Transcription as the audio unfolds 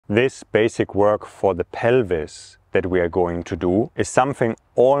This basic work for the pelvis that we are going to do is something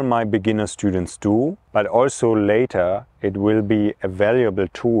all my beginner students do, but also later it will be a valuable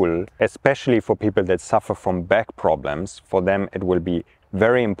tool, especially for people that suffer from back problems. For them it will be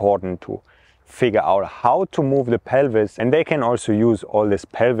very important to figure out how to move the pelvis, and they can also use all these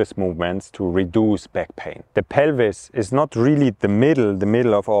pelvis movements to reduce back pain. The pelvis is not really the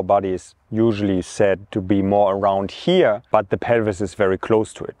middle of our body is usually said to be more around here, but the pelvis is very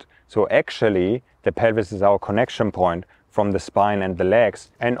close to it. So actually the pelvis is our connection point from the spine and the legs,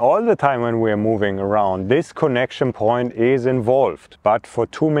 and all the time when we are moving around, this connection point is involved. But for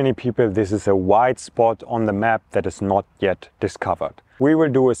too many people this is a white spot on the map that is not yet discovered. We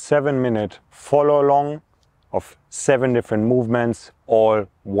will do a 7-minute follow along of 7 different movements, all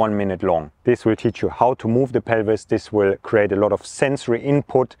 1 minute long. This will teach you how to move the pelvis. This will create a lot of sensory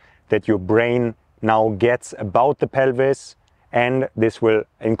input that your brain now gets about the pelvis, and this will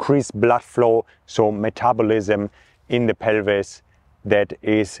increase blood flow, so metabolism in the pelvis, that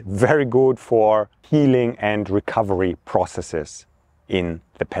is very good for healing and recovery processes in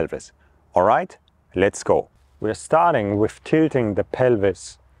the pelvis. All right, let's go. We're starting with tilting the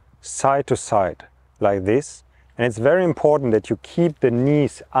pelvis side to side like this, and it's very important that you keep the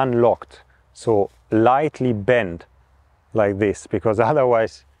knees unlocked, so lightly bend like this, because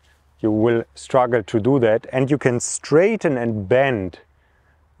otherwise you will struggle to do that. And you can straighten and bend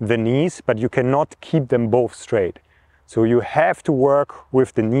the knees, but you cannot keep them both straight. So you have to work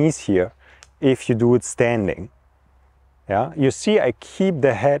with the knees here if you do it standing. Yeah, you see I keep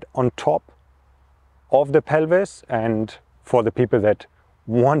the head on top of the pelvis, and for the people that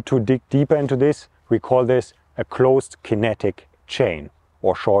want to dig deeper into this, we call this a closed kinetic chain,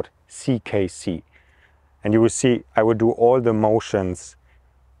 or short CKC. And you will see I will do all the motions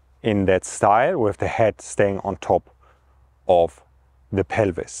in that style with the head staying on top of the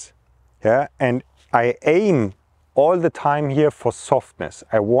pelvis. Yeah, and I aim all the time here for softness.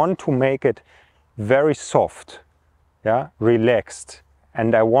 I want to make it very soft, yeah, relaxed,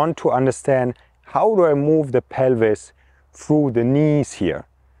 and I want to understand how do I move the pelvis through the knees here.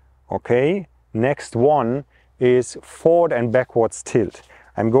 Okay, next one is forward and backwards tilt.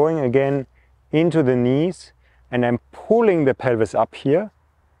 I'm going again into the knees and I'm pulling the pelvis up here,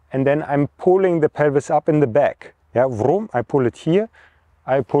 and then I'm pulling the pelvis up in the back. Yeah, vroom, I pull it here,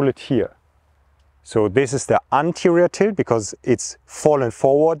 I pull it here. So this is the anterior tilt because it's fallen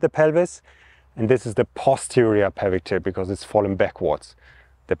forward, the pelvis, and this is the posterior pelvic tilt because it's fallen backwards,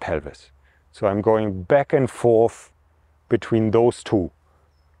 the pelvis. So I'm going back and forth between those two.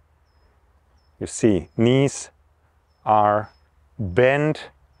 You see, knees are bent,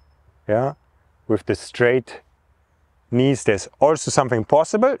 yeah, with the straight knees. There's also something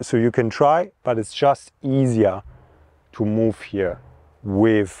possible, so you can try, but it's just easier to move here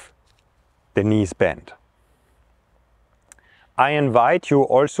with the knees bent. I invite you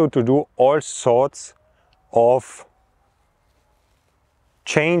also to do all sorts of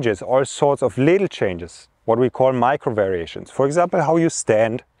changes, all sorts of little changes, what we call micro variations. For example, how you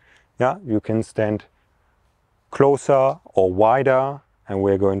stand. Yeah, you can stand closer or wider, and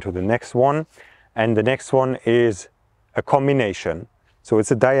we're going to the next one. And the next one is a combination. So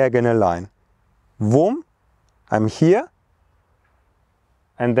it's a diagonal line. Boom, I'm here,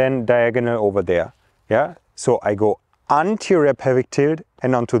 and then diagonal over there. Yeah, so I go anterior pelvic tilt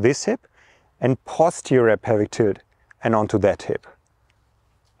and onto this hip, and posterior pelvic tilt and onto that hip.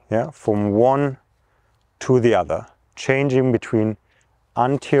 Yeah, from one to the other, changing between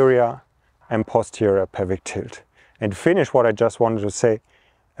anterior and posterior pelvic tilt. And to finish what I just wanted to say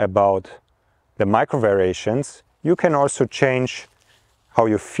about the micro variations, you can also change how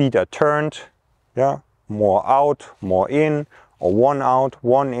your feet are turned. Yeah, more out, more in, or one out,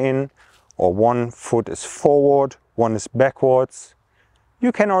 one in, or one foot is forward, one is backwards.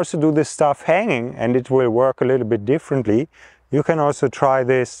 You can also do this stuff hanging, and it will work a little bit differently. You can also try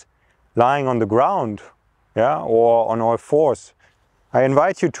this lying on the ground, yeah, or on all fours. I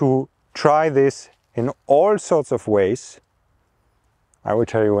invite you to try this in all sorts of ways. I will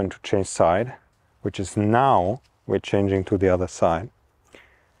tell you when to change side, which is now we're changing to the other side.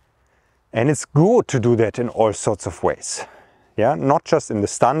 And it's good to do that in all sorts of ways. Yeah, not just in the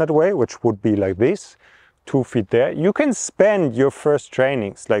standard way, which would be like this, 2 feet there. You can spend your first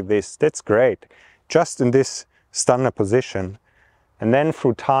trainings like this, that's great, just in this standard position. And then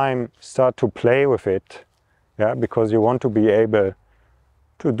through time, start to play with it, yeah, because you want to be able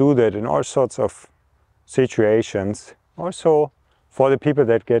to do that in all sorts of situations. Also, for the people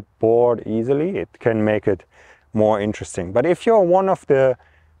that get bored easily, it can make it more interesting. But if you're one of the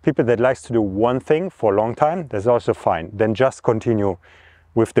people that likes to do one thing for a long time, that's also fine. Then just continue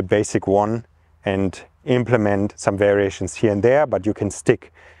with the basic one and implement some variations here and there, but you can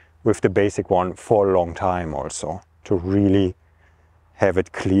stick with the basic one for a long time also to really have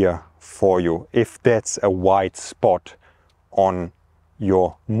it clear for you if that's a white spot on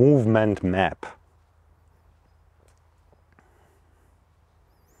your movement map.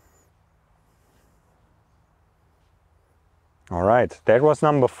 All right, that was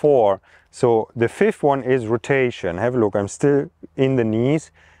number 4. So the 5th one is rotation. Have a look, I'm still in the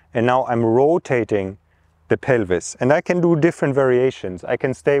knees and now I'm rotating the pelvis. And I can do different variations. I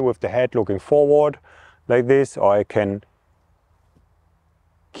can stay with the head looking forward like this, or I can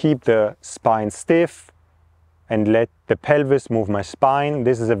keep the spine stiff and let the pelvis move my spine.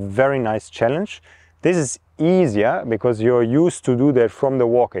 This is a very nice challenge. This is easier because you're used to do that from the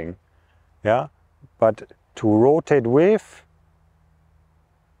walking. Yeah, but to rotate with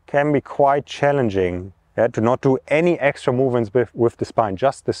can be quite challenging, yeah, to not do any extra movements with the spine,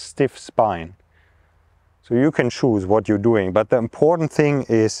 just the stiff spine. So you can choose what you're doing, but the important thing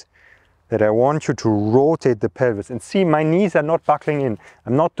is that I want you to rotate the pelvis and see my knees are not buckling in.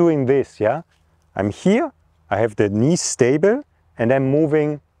 I'm not doing this, yeah? I'm here, I have the knees stable and I'm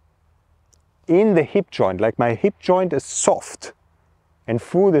moving in the hip joint, like my hip joint is soft. And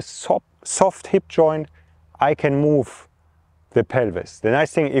through the soft hip joint, I can move the pelvis. The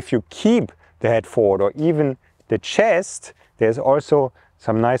nice thing, if you keep the head forward or even the chest, there's also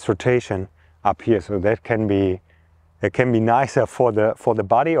some nice rotation up here. So that can be nicer for the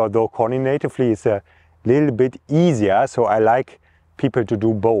body, although coordinatively it's a little bit easier. So I like people to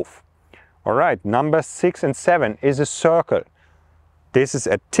do both. All right, number 6 and 7 is a circle. This is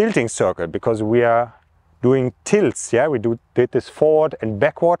a tilting circle because we are doing tilts. Yeah, we did this forward and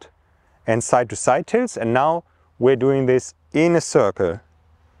backward and side to side tilts, and now we're doing this in a circle.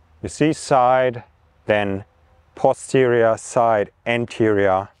 You see, side, then posterior, side,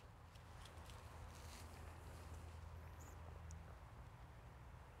 anterior.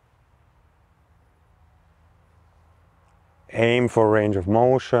 Aim for range of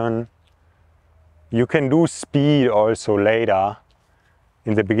motion. You can do speed also later.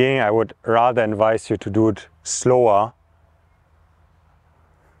 In the beginning, I would rather advise you to do it slower,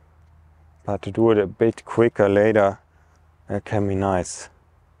 but to do it a bit quicker later, that can be nice.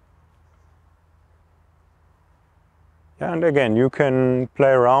 Yeah, and again, you can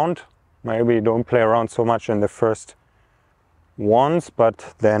play around. Maybe don't play around so much in the first ones,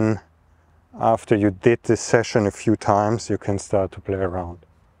 but then after you did this session a few times, you can start to play around.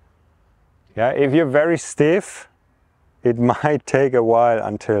 Yeah, if you're very stiff, it might take a while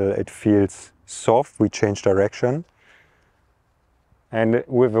until it feels soft. We change direction. And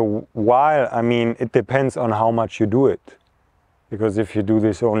with a while, I mean, it depends on how much you do it. Because if you do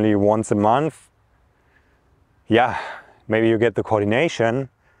this only once a month, yeah, maybe you get the coordination,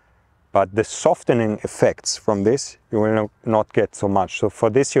 but the softening effects from this, you will not get so much. So for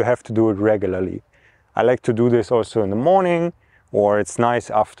this, you have to do it regularly. I like to do this also in the morning, or it's nice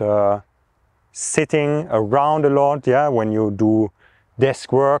after sitting around a lot, yeah, when you do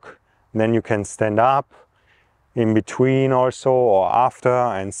desk work, then you can stand up in between also or after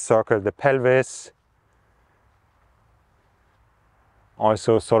and circle the pelvis.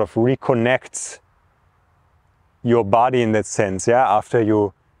 Also sort of reconnects your body in that sense, yeah, after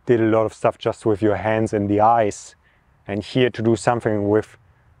you did a lot of stuff just with your hands and the eyes. And here to do something with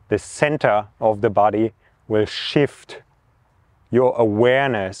the center of the body will shift your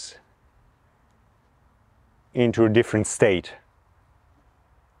awareness into a different state.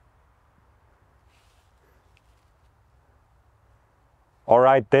 All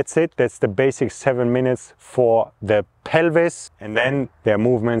right, that's it. That's the basic 7 minutes for the pelvis. And then there are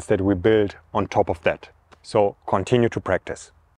movements that we build on top of that. So continue to practice.